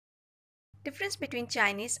Difference between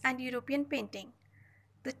Chinese and European painting.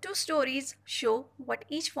 The two stories show what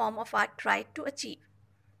each form of art tried to achieve.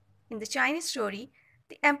 In the Chinese story,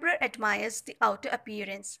 the emperor admires the outer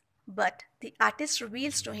appearance, but the artist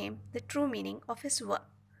reveals to him the true meaning of his work.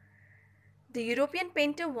 The European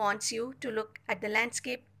painter wants you to look at the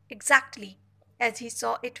landscape exactly as he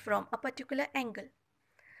saw it from a particular angle.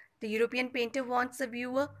 The European painter wants the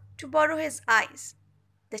viewer to borrow his eyes.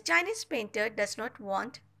 The Chinese painter does not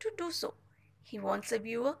want to do so. He wants the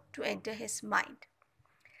viewer to enter his mind.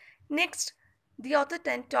 Next, the author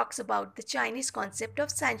then talks about the Chinese concept of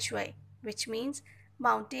sanshui, which means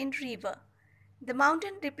mountain river. The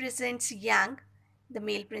mountain represents yang, the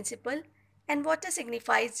male principle, and water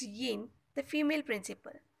signifies yin, the female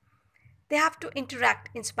principle. They have to interact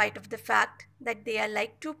in spite of the fact that they are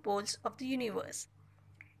like two poles of the universe.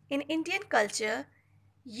 In Indian culture,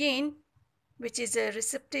 yin, which is a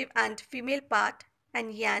receptive and female part,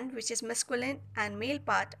 and yang, which is masculine and male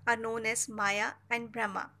part, are known as Maya and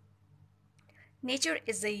Brahma. Nature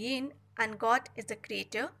is the yin and God is the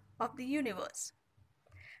creator of the universe.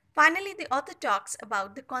 Finally, the author talks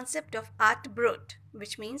about the concept of art brut,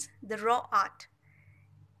 which means the raw art.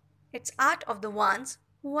 It's art of the ones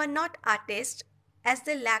who are not artists as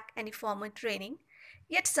they lack any formal training,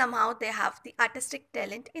 yet somehow they have the artistic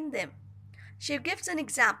talent in them. She gives an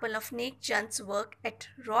example of Nek Chand's work at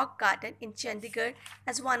Rock Garden in Chandigarh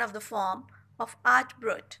as one of the form of art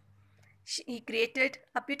brut. He created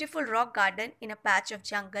a beautiful rock garden in a patch of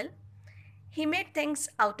jungle. He made things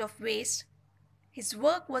out of waste. His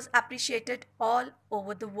work was appreciated all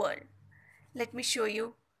over the world. Let me show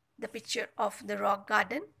you the picture of the rock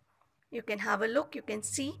garden. You can have a look. You can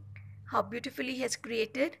see how beautifully he has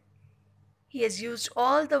created. He has used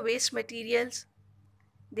all the waste materials.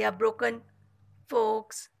 They are broken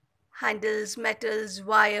forks, handles, metals,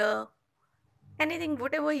 wire, anything,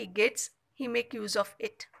 whatever he gets, he make use of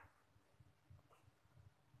it.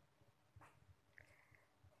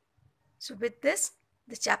 So with this,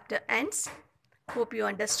 the chapter ends. Hope you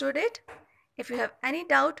understood it. If you have any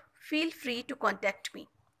doubt, feel free to contact me.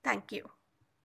 Thank you.